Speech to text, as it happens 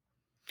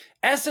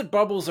Asset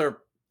bubbles are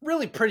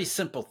really pretty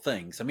simple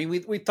things. I mean,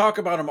 we talk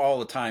about them all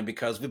the time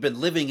because we've been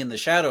living in the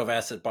shadow of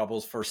asset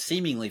bubbles for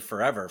seemingly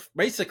forever,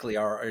 basically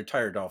our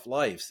entire adult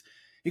lives.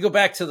 You go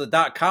back to the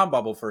dot-com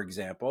bubble, for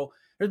example,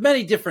 there's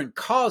many different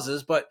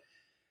causes, but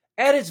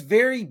at its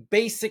very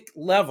basic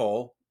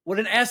level, what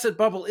an asset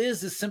bubble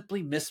is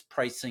simply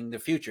mispricing the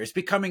future. It's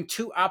becoming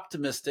too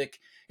optimistic.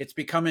 It's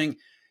becoming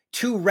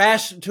too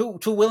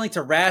willing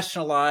to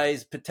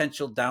rationalize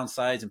potential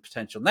downsides and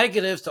potential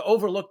negatives, to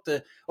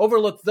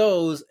overlook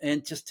those,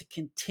 and just to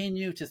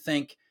continue to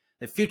think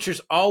the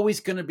future's always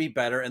going to be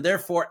better, and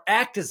therefore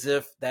act as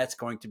if that's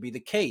going to be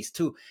the case.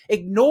 To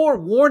ignore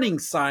warning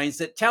signs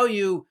that tell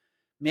you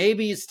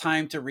maybe it's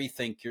time to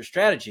rethink your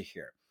strategy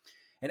here.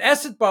 And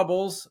asset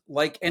bubbles,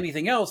 like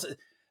anything else,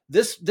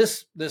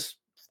 this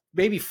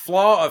maybe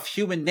flaw of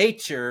human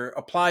nature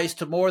applies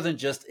to more than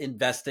just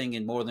investing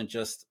and more than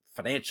just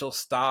financial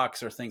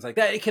stocks or things like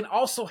that. It can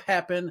also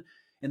happen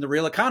in the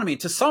real economy.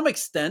 To some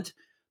extent,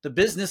 the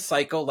business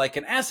cycle, like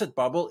an asset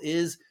bubble,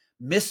 is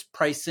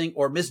mispricing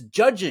or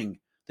misjudging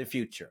the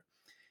future.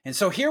 And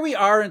so here we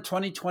are in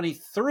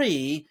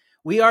 2023.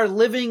 We are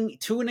living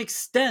to an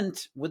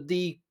extent with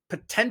the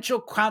potential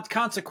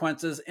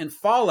consequences and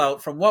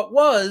fallout from what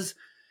was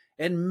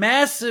and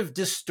massive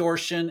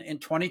distortion in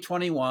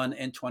 2021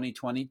 and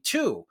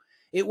 2022.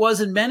 It was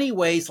in many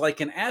ways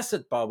like an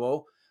asset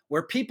bubble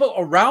where people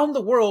around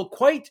the world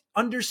quite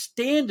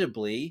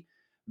understandably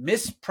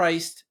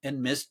mispriced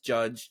and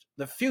misjudged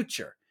the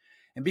future.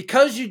 And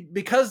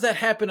because that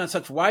happened on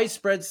such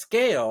widespread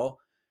scale,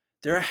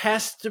 there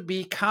has to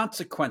be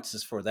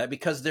consequences for that,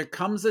 because there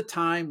comes a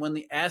time when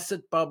the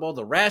asset bubble,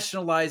 the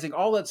rationalizing,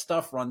 all that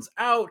stuff runs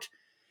out,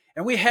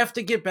 and we have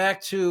to get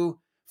back to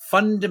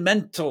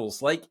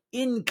fundamentals like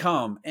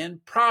income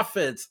and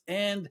profits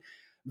and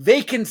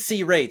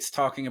vacancy rates,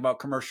 talking about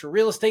commercial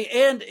real estate.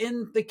 And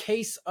in the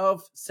case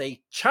of,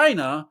 say,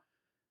 China,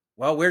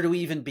 well, where do we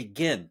even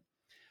begin?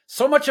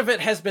 So much of it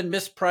has been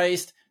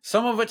mispriced.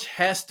 Some of it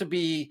has to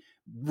be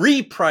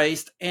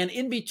repriced. And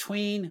in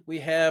between, we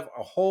have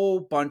a whole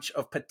bunch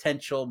of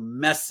potential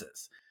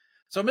messes.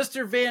 So,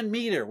 Mr. Van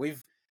Meter,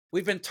 we've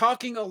been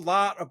talking a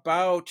lot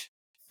about,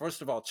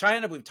 first of all,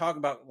 China. We've talked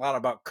about a lot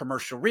about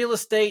commercial real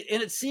estate.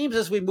 And it seems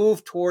as we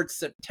move towards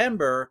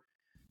September,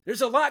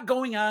 there's a lot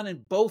going on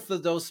in both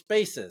of those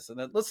spaces.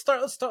 And let's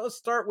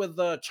start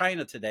with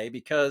China today,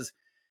 because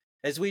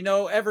as we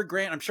know,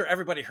 Evergrande, I'm sure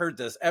everybody heard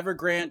this,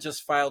 Evergrande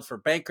just filed for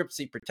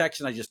bankruptcy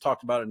protection. I just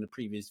talked about it in the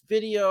previous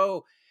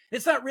video.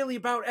 It's not really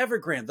about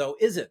Evergrande, though,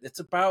 is it? It's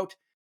about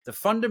the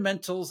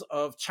fundamentals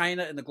of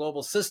China and the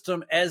global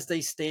system as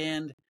they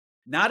stand,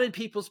 not in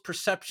people's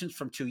perceptions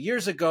from 2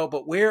 years ago,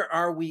 but where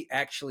are we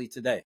actually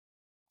today?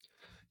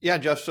 Yeah,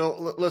 Jeff.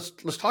 So let's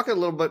talk a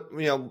little bit,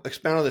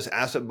 expand on this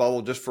asset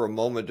bubble just for a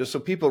moment, just so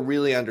people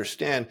really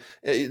understand.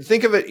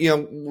 Think of it,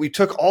 we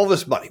took all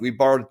this money, we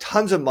borrowed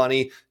tons of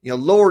money,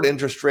 lowered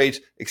interest rates,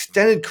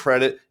 extended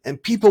credit,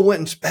 and people went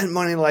and spent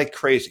money like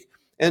crazy.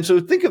 And so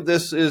think of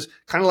this as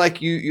kind of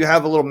like you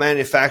have a little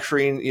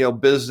manufacturing,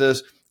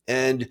 business,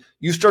 and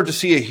you start to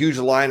see a huge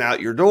line out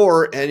your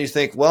door, and you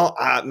think, well,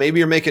 maybe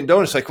you're making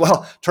donuts. Like,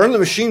 well, turn the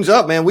machines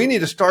up, man. We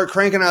need to start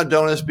cranking out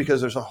donuts because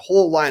there's a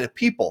whole line of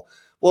people.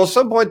 Well, at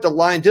some point, the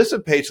line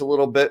dissipates a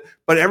little bit,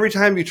 but every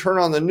time you turn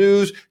on the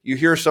news, you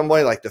hear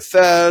somebody like the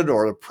Fed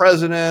or the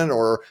president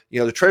or,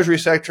 the Treasury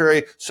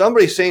Secretary,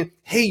 somebody saying,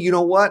 hey, you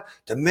know what?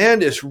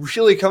 Demand is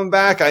really coming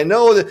back. I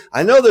know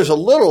there's a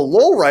little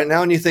lull right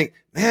now. And you think,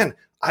 man,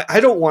 I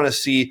don't want to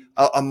see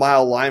a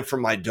mile line for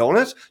my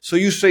donuts. So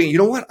you say, you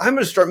know what? I'm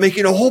going to start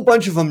making a whole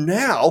bunch of them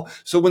now.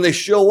 So when they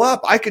show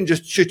up, I can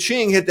just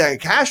cha-ching, hit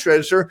that cash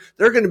register.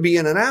 They're going to be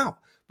in and out.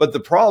 But the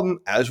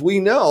problem, as we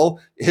know,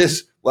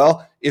 is,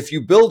 well, if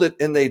you build it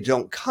and they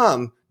don't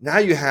come, now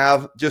you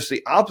have just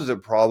the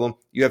opposite problem.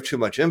 You have too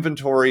much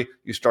inventory.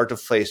 You start to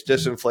face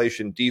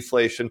disinflation,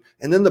 deflation,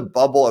 and then the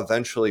bubble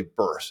eventually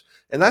bursts.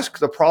 And that's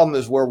the problem,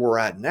 is where we're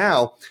at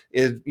now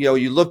is,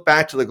 you look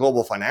back to the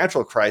global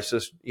financial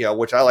crisis,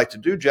 which I like to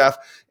do, Jeff,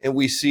 and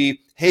we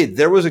see, hey,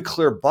 there was a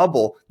clear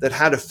bubble that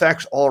had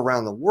effects all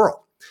around the world.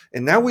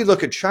 And now we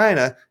look at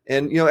China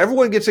and,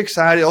 everyone gets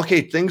excited.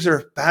 Okay, things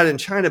are bad in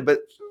China, but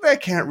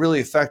that can't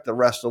really affect the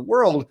rest of the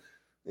world.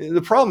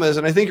 The problem is,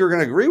 and I think you're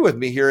going to agree with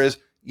me here, is,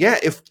 yeah,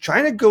 if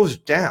China goes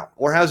down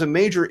or has a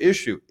major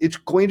issue, it's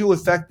going to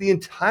affect the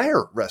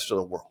entire rest of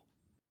the world.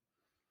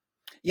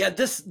 Yeah,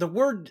 the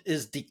word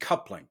is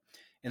decoupling.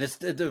 And it's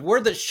the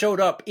word that showed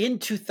up in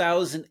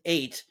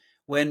 2008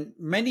 when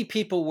many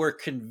people were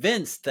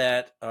convinced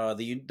that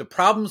the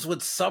problems with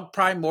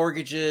subprime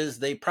mortgages,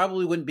 they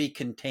probably wouldn't be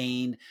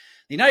contained.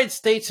 The United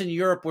States and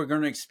Europe were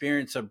going to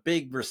experience a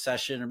big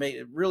recession, or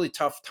a really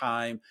tough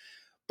time.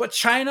 But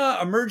China,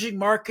 emerging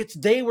markets,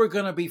 they were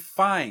going to be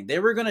fine. They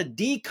were going to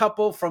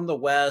decouple from the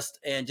West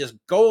and just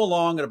go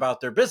along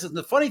about their business. And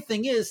the funny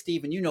thing is,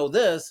 Stephen, you know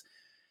this,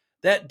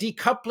 that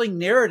decoupling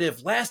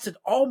narrative lasted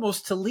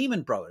almost to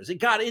Lehman Brothers. It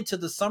got into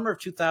the summer of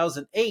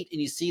 2008,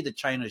 and you see the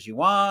China's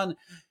yuan,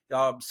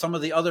 some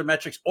of the other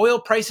metrics. Oil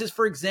prices,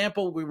 for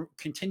example,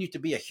 continue to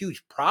be a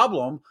huge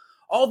problem,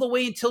 all the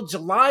way until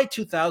July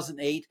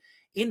 2008,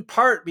 in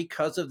part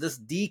because of this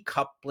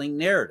decoupling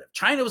narrative.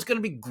 China was going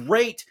to be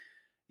great.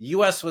 The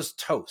U.S. was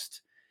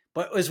toast.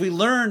 But as we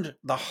learned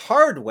the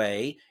hard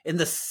way in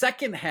the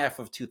second half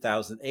of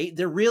 2008,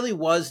 there really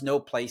was no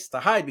place to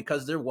hide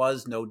because there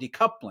was no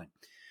decoupling.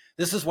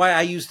 This is why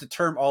I use the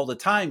term all the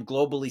time,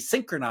 globally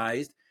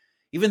synchronized.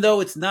 Even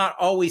though it's not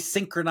always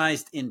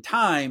synchronized in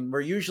time, we're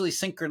usually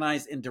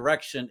synchronized in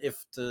direction,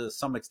 if to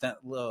some extent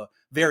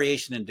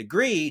variation in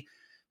degree,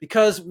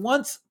 because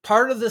once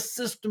part of the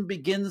system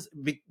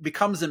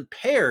becomes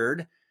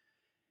impaired,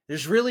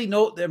 there's really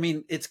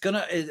it's going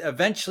to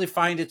eventually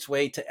find its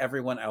way to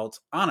everyone else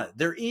on it.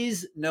 There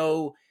is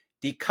no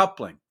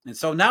decoupling. And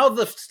so now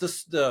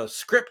the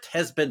script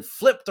has been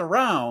flipped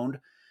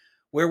around,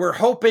 where we're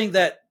hoping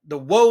that the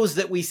woes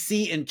that we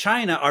see in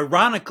China,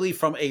 ironically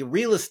from a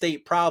real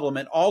estate problem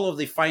and all of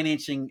the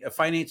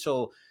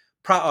financial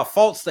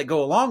faults that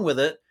go along with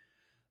it,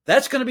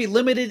 that's going to be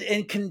limited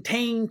and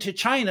contained to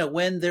China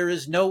when there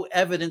is no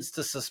evidence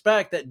to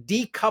suspect that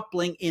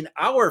decoupling in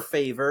our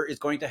favor is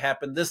going to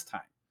happen this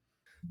time.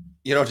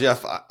 You know,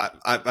 Jeff,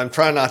 I'm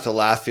trying not to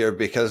laugh here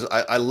because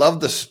I love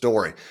the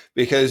story,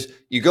 because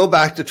you go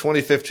back to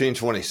 2015,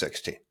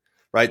 2016.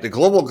 Right? The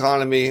global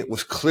economy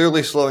was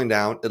clearly slowing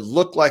down. It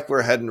looked like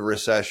we're heading to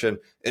recession.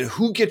 And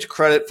who gets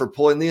credit for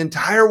pulling the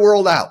entire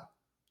world out?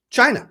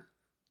 China.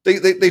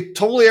 They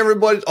totally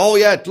everybody, oh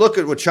yeah, look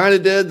at what China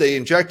did. They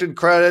injected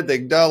credit. They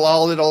did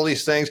all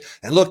these things.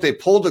 And look, they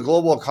pulled the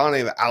global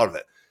economy out of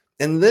it.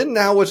 And then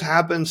now what's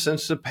happened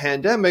since the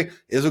pandemic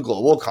is the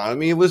global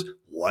economy was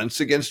once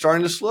again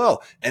starting to slow.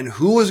 And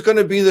who was going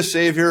to be the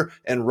savior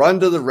and run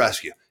to the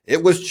rescue?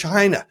 It was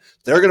China.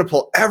 They're going to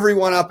pull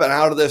everyone up and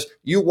out of this.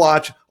 You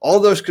watch all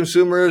those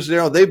consumers,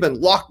 they've been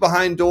locked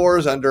behind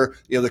doors under,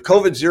 the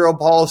COVID zero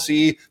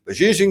policy. But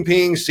Xi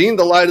Jinping seen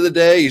the light of the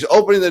day. He's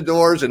opening the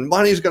doors and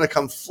money's going to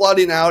come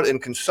flooding out in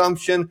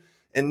consumption.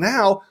 And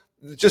now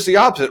just the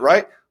opposite,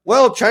 right?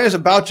 Well, China's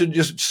about to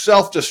just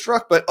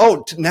self-destruct, but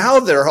now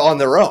they're on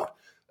their own.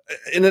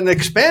 In an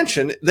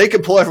expansion, they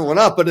can pull everyone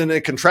up, but in a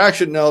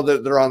contraction, no,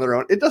 they're on their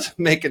own. It doesn't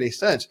make any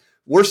sense.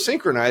 We're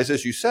synchronized,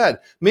 as you said.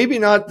 Maybe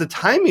not, the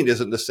timing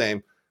isn't the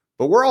same,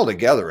 but we're all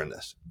together in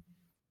this.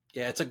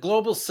 Yeah, it's a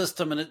global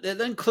system, and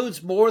it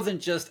includes more than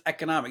just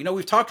economic.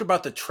 We've talked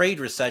about the trade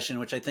recession,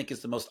 which I think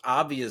is the most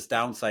obvious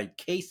downside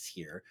case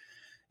here.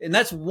 And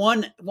that's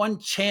one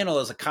channel,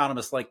 as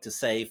economists like to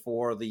say,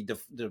 for the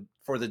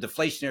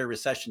deflationary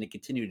recession to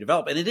continue to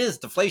develop. And it is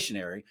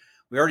deflationary.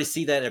 We already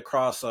see that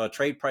across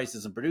trade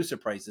prices and producer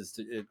prices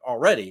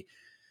already.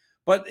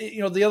 But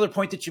the other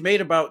point that you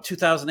made about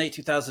 2008,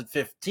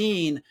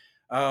 2015,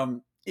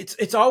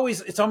 it's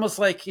almost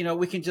like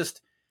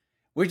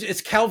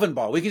it's Calvin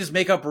ball. We can just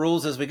make up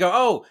rules as we go.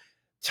 Oh,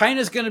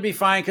 China's going to be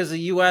fine because the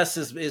U.S.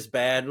 is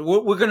bad.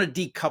 We're going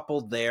to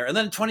decouple there. And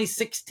then in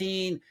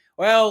 2016,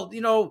 well,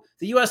 the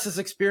U.S. is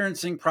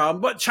experiencing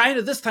problem, but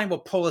China this time will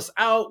pull us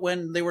out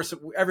when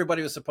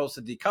everybody was supposed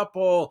to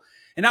decouple.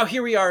 And now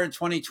here we are in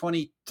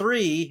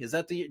 2023. Is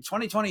that the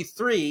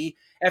 2023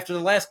 after the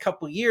last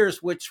couple of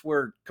years, which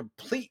were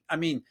complete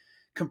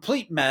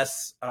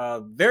mess,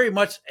 very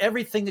much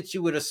everything that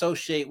you would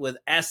associate with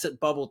asset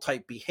bubble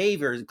type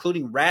behavior,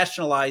 including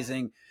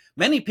rationalizing.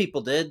 Many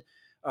people did,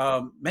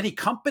 many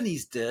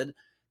companies did,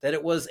 that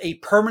it was a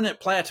permanent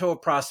plateau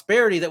of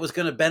prosperity that was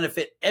going to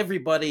benefit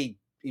everybody.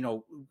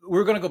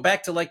 We're going to go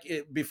back to like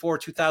before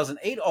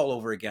 2008 all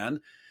over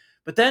again.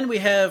 But then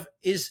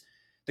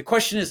the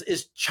question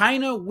is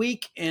China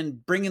weak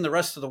and bringing the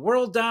rest of the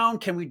world down?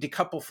 Can we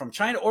decouple from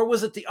China? Or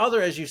was it the other,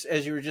 as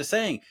you were just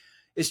saying?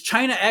 Is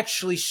China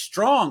actually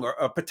strong or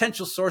a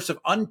potential source of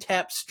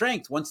untapped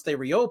strength once they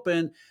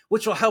reopen,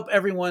 which will help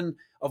everyone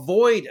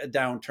avoid a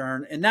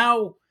downturn? And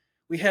now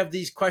we have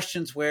these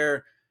questions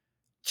where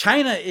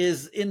China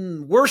is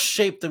in worse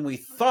shape than we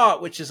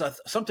thought, which is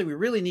something we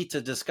really need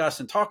to discuss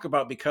and talk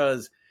about,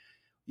 because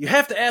you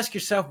have to ask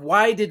yourself,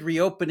 why did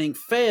reopening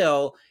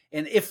fail?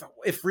 And if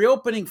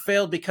reopening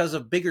failed because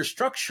of bigger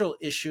structural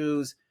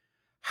issues,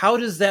 how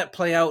does that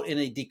play out in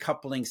a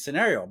decoupling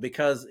scenario?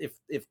 Because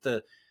if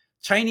the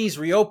Chinese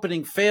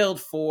reopening failed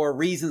for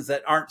reasons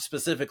that aren't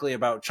specifically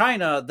about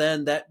China,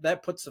 then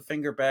that puts the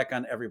finger back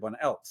on everyone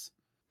else.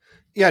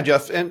 Yeah,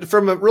 Jeff. And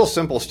from a real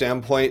simple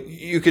standpoint,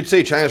 you could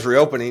say China's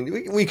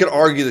reopening. We could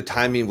argue the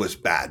timing was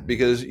bad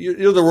because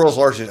you're the world's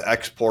largest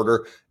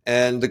exporter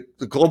and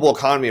the global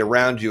economy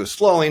around you is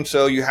slowing.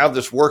 So you have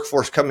this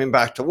workforce coming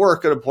back to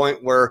work at a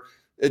point where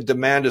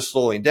demand is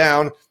slowing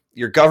down.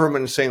 Your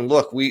government is saying,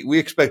 look, we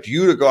expect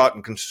you to go out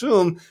and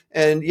consume.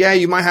 And yeah,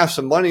 you might have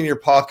some money in your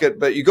pocket,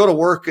 but you go to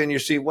work and you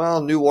see,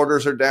 well, new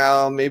orders are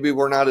down. Maybe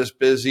we're not as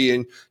busy.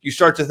 And you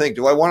start to think,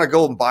 do I want to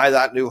go and buy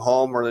that new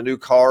home or the new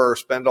car or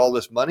spend all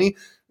this money?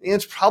 And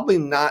it's probably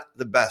not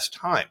the best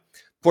time.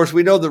 Of course,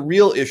 we know the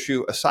real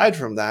issue aside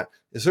from that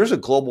is there's a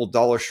global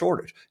dollar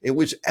shortage. It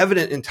was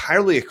evident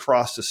entirely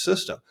across the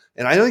system.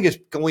 And I don't think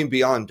it's going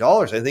beyond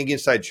dollars. I think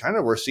inside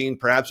China, we're seeing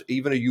perhaps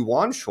even a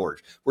yuan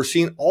shortage. We're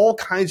seeing all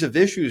kinds of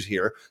issues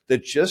here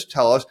that just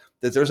tell us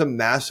that there's a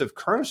massive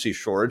currency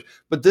shortage,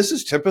 but this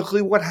is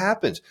typically what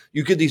happens.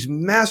 You get these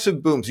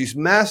massive booms, these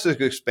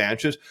massive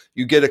expansions,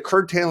 you get a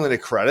curtailing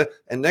of credit,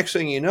 and next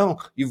thing you know,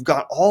 you've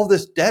got all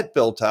this debt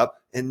built up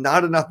and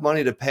not enough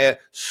money to pay it.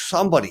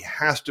 Somebody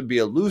has to be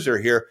a loser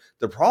here.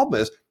 The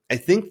problem is, I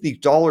think the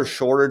dollar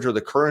shortage or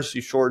the currency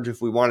shortage,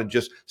 if we want to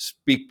just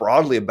speak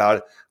broadly about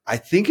it, I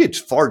think it's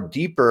far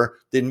deeper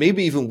than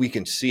maybe even we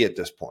can see at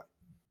this point.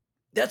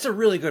 That's a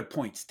really good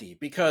point, Steve,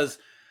 because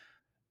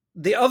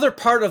the other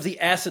part of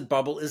the asset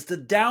bubble is the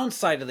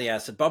downside of the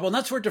asset bubble, and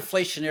that's where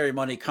deflationary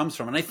money comes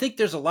from. And I think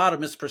there's a lot of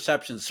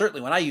misperceptions.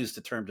 Certainly when I use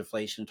the term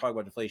deflation and talk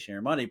about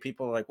deflationary money,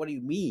 people are like, what do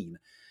you mean?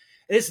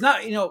 And it's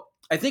not,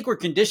 I think we're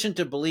conditioned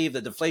to believe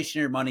that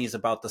deflationary money is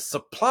about the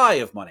supply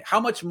of money, how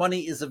much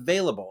money is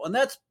available. And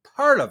that's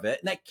part of it,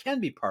 and that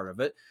can be part of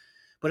it.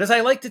 But as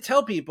I like to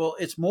tell people,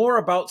 it's more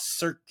about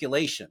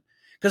circulation.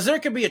 Because there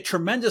could be a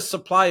tremendous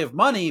supply of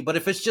money, but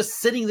if it's just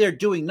sitting there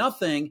doing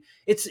nothing,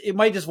 it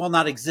might as well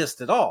not exist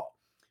at all.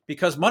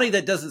 Because money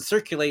that doesn't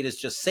circulate is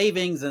just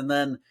savings, and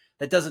then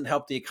that doesn't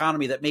help the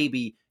economy that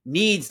maybe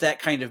needs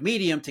that kind of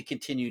medium to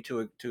continue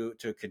to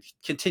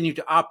continue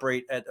to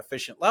operate at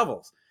efficient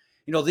levels.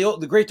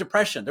 The Great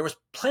Depression, there was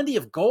plenty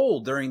of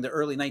gold during the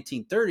early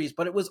 1930s,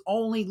 but it was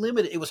only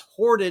limited. It was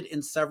hoarded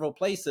in several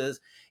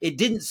places. It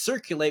didn't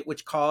circulate,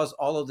 which caused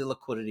all of the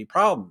liquidity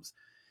problems.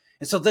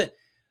 And so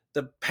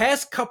the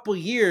past couple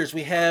years,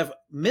 we have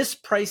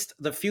mispriced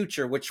the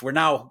future, which we're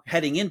now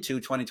heading into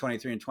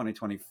 2023 and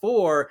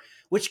 2024,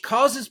 which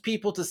causes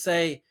people to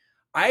say,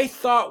 I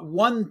thought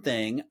one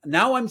thing,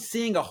 now I'm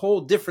seeing a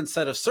whole different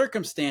set of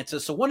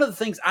circumstances. So one of the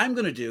things I'm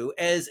going to do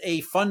as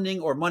a funding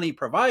or money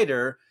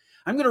provider,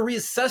 I'm going to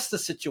reassess the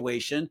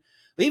situation.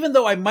 Even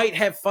though I might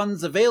have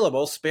funds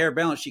available, spare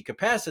balance sheet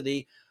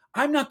capacity,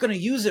 I'm not going to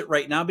use it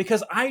right now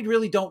because I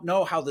really don't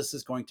know how this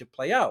is going to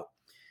play out.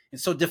 And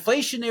so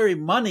deflationary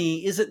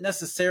money isn't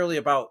necessarily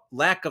about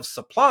lack of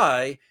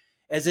supply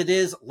as it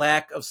is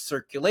lack of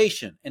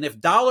circulation. And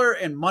if dollar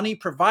and money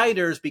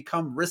providers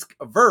become risk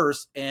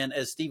averse, and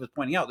as Steve was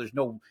pointing out, there's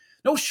no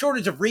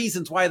shortage of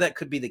reasons why that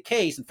could be the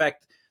case. In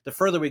fact, the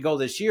further we go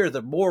this year,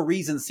 the more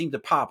reasons seem to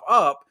pop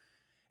up.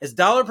 As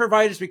dollar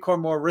providers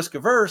become more risk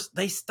averse,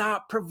 they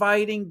stop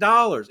providing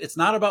dollars. It's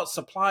not about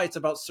supply, it's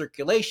about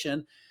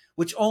circulation,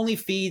 which only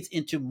feeds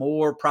into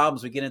more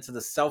problems. We get into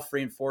the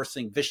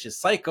self-reinforcing vicious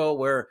cycle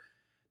where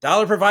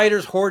dollar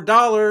providers hoard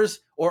dollars,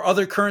 or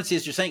other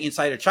currencies, you're saying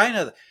inside of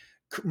China,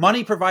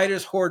 money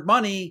providers hoard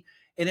money,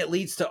 and it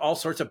leads to all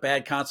sorts of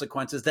bad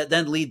consequences that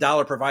then lead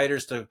dollar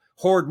providers to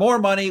hoard more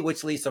money,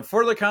 which leads to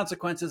further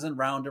consequences, and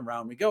round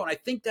we go. And I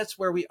think that's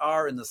where we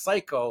are in the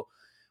cycle.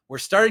 We're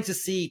starting to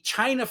see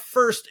China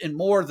first and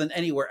more than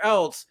anywhere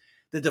else,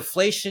 the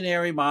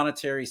deflationary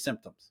monetary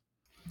symptoms.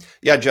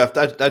 Yeah, Jeff,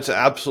 that's an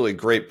absolutely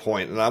great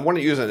point. And I want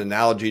to use an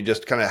analogy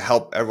just to kind of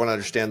help everyone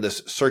understand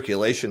this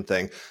circulation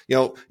thing.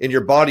 In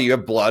your body, you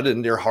have blood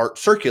and your heart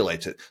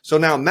circulates it. So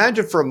now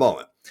imagine for a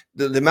moment,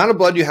 the amount of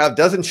blood you have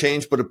doesn't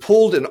change, but it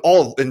pooled in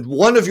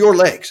one of your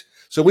legs.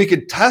 So we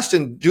could test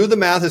and do the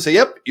math and say,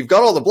 yep, you've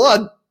got all the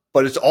blood,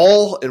 but it's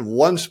all in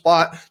one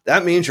spot.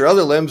 That means your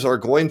other limbs are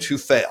going to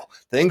fail.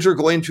 Things are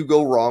going to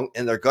go wrong,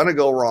 and they're going to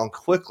go wrong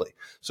quickly.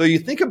 So you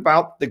think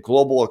about the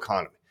global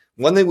economy.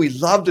 One thing we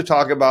love to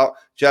talk about,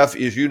 Jeff,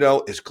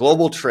 is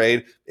global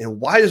trade. And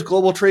why does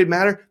global trade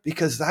matter?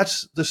 Because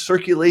that's the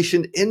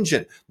circulation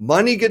engine.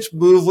 Money gets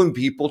moved when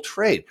people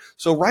trade.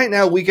 So right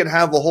now we can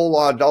have a whole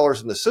lot of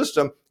dollars in the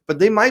system, but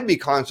they might be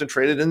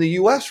concentrated in the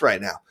US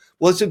right now.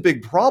 Well, it's a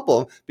big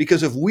problem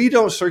because if we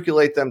don't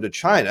circulate them to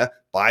China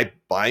by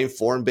buying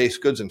foreign-based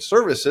goods and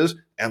services,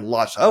 and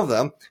lots of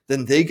them,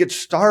 then they get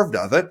starved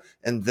of it.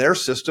 And their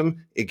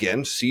system,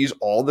 again, sees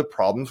all the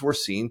problems we're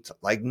seeing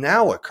like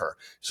now occur.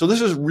 So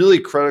this is really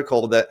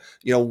critical that,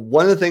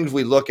 one of the things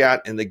we look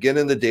at, and again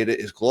in the data,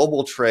 is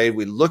global trade.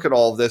 We look at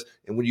all of this.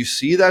 And when you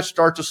see that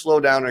start to slow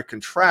down and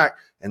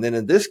contract, and then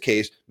in this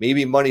case,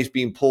 maybe money's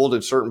being pulled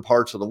in certain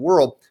parts of the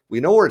world,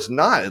 we know where it's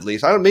not, at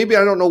least. I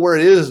don't know where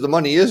it is. The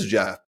money is,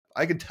 Jeff.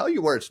 I can tell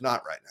you where it's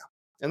not right now.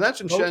 And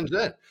that's in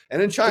Shenzhen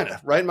and in China,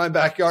 right in my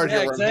backyard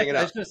here where I'm hanging out.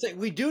 I was going to say,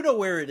 we do know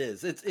where it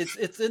is.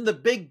 It's in the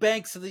big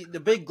banks, the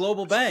big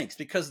global banks,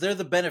 because they're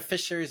the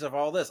beneficiaries of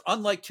all this.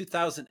 Unlike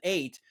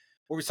 2008,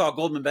 where we saw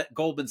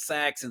Goldman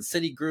Sachs and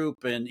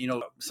Citigroup and,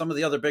 some of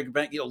the other big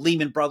banks,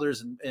 Lehman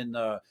Brothers and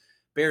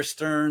Bear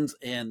Stearns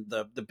and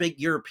the big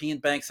European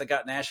banks that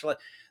got nationalized.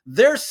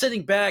 They're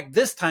sitting back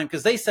this time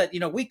because they said,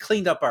 we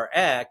cleaned up our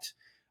act.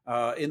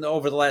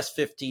 Over the last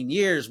 15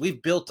 years,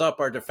 we've built up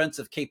our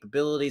defensive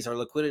capabilities, our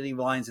liquidity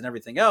lines, and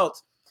everything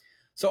else.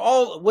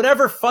 So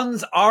whatever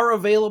funds are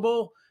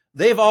available,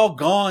 they've all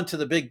gone to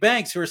the big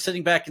banks who are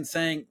sitting back and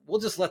saying, we'll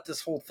just let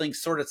this whole thing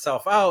sort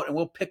itself out, and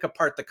we'll pick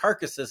apart the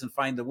carcasses and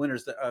find the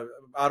winners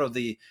out of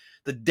the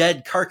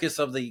dead carcass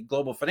of the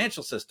global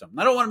financial system. And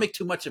I don't want to make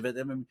too much of it.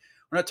 I mean,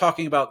 we're not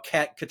talking about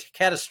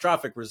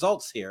catastrophic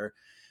results here.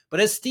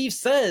 But as Steve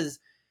says,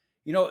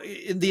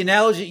 in the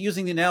analogy,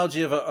 using the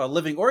analogy of a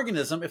living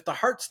organism, if the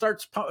heart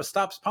stops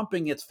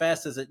pumping as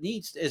fast as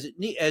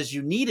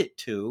you need it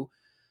to,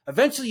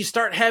 eventually you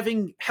start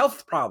having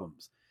health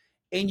problems.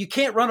 And you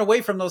can't run away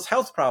from those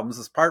health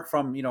problems apart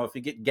from, if you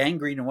get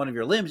gangrene in one of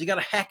your limbs, you got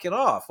to hack it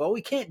off. Well,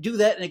 we can't do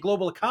that in a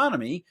global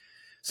economy.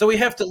 So we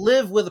have to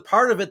live with a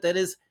part of it that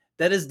is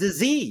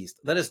diseased,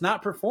 that is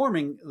not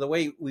performing the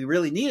way we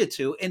really need it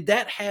to. And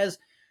that has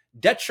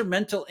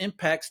detrimental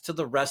impacts to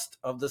the rest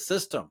of the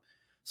system.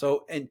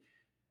 So, and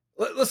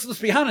let's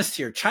be honest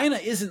here. China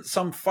isn't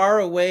some far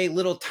away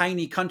little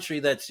tiny country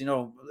that's,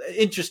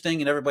 interesting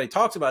and everybody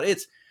talks about it.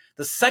 It's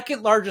the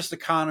second largest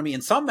economy.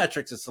 In some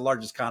metrics, it's the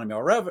largest economy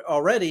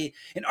already.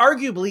 And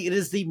arguably, it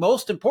is the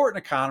most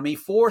important economy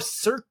for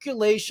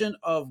circulation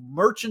of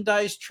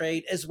merchandise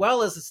trade, as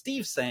well as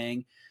Steve's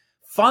saying,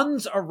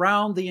 funds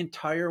around the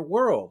entire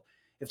world.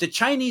 If the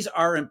Chinese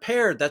are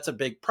impaired, that's a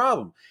big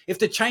problem. If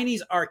the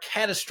Chinese are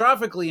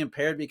catastrophically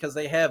impaired because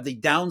they have the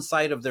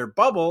downside of their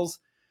bubbles,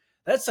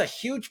 that's a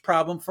huge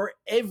problem for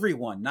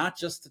everyone, not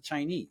just the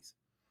Chinese.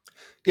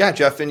 Yeah,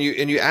 Jeff, and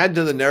you add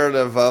to the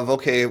narrative of,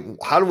 okay,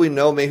 how do we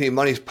know maybe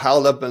money's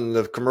piled up in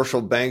the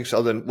commercial banks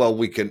other than, well,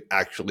 we can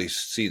actually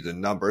see the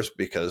numbers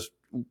because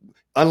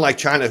unlike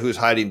China, who's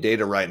hiding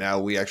data right now,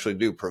 we actually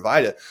do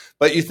provide it.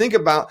 But you think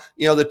about,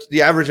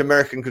 the average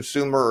American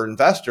consumer or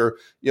investor,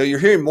 you're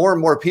hearing more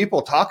and more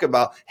people talk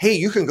about, hey,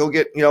 you can go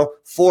get, 4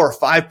 or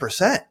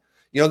 5%. At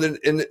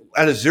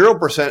a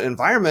 0%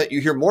 environment,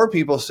 you hear more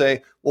people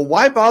say, well,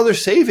 why bother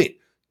saving?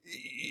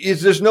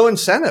 There's no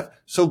incentive.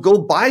 So go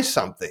buy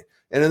something.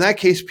 And in that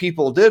case,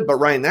 people did. But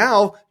right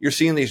now, you're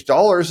seeing these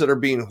dollars that are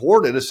being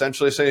hoarded,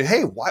 essentially saying,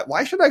 hey,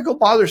 why should I go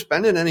bother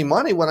spending any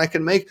money when I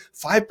can make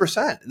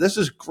 5%? This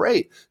is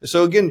great.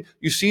 So again,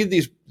 you see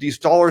these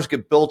dollars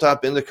get built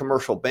up in the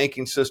commercial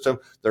banking system.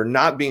 They're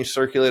not being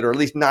circulated, or at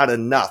least not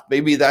enough.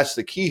 Maybe that's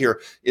the key here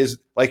is,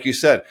 like you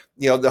said,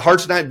 the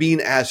heart's not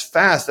beating as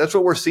fast. That's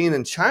what we're seeing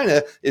in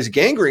China is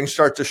gangrene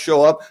start to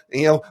show up.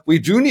 We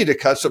do need to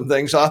cut some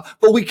things off,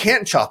 but we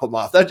can't chop them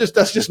off.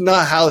 That's just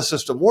not how the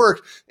system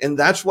works. And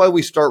that's why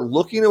we start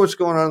looking at what's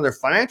going on in their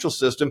financial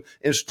system,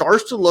 and it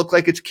starts to look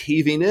like it's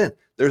caving in.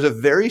 There's a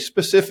very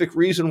specific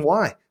reason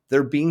why.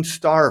 They're being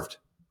starved.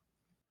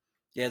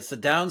 Yeah, it's the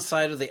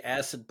downside of the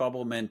asset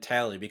bubble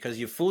mentality, because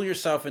you fool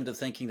yourself into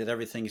thinking that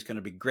everything is going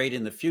to be great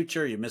in the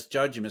future. You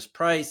misjudge, you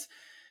misprice.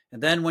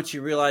 And then once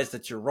you realize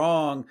that you're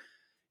wrong,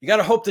 you got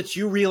to hope that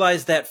you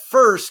realize that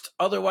first.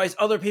 Otherwise,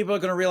 other people are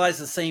going to realize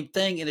the same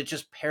thing, and it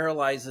just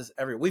paralyzes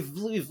everyone.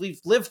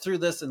 We've lived through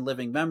this in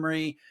living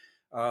memory.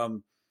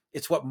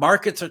 It's what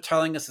markets are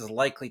telling us is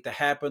likely to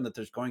happen, that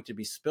there's going to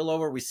be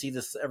spillover. We see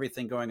this,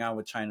 everything going on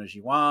with China's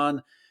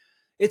yuan.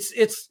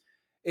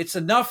 It's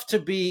enough to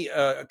be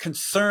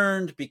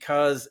concerned,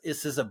 because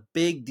this is a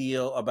big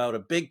deal about a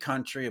big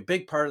country, a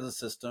big part of the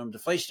system,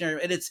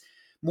 deflationary. And it's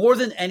more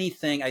than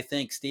anything, I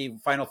think, Steve,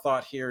 final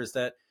thought here is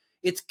that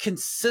it's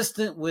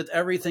consistent with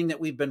everything that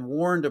we've been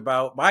warned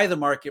about by the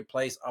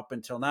marketplace up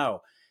until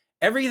now.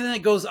 Everything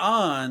that goes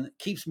on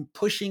keeps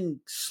pushing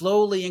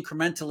slowly,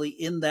 incrementally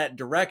in that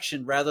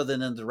direction, rather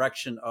than in the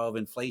direction of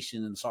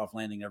inflation and soft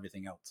landing and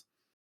everything else.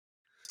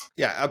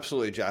 Yeah,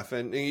 absolutely, Jeff.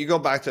 And you go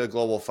back to the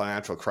global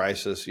financial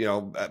crisis,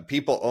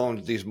 people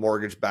owned these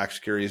mortgage-backed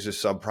securities, these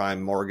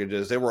subprime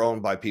mortgages. They were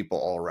owned by people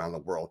all around the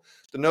world.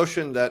 The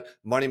notion that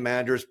money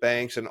managers,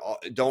 banks, and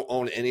don't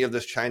own any of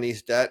this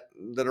Chinese debt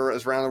that are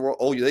around the world,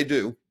 oh, they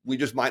do. We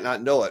just might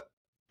not know it,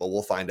 but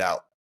we'll find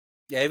out.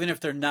 Yeah, even if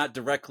they're not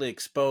directly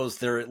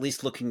exposed, they're at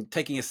least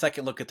taking a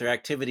second look at their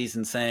activities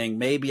and saying,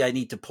 maybe I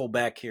need to pull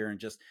back here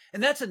and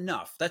that's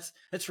enough. That's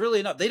really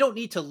enough. They don't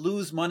need to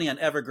lose money on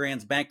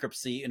Evergrande's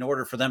bankruptcy in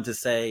order for them to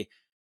say,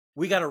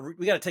 we got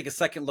to take a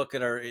second look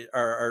at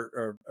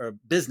our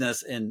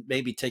business and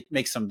maybe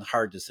make some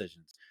hard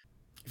decisions.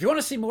 If you want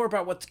to see more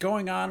about what's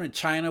going on in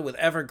China with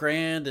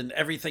Evergrande and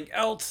everything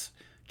else,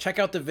 check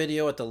out the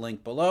video at the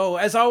link below.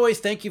 As always,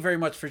 thank you very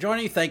much for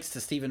joining. Thanks to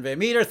Stephen Van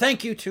Meter.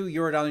 Thank you to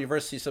Eurodollar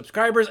University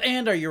subscribers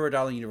and our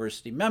Eurodollar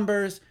University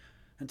members.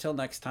 Until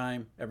next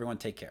time, everyone,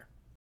 take care.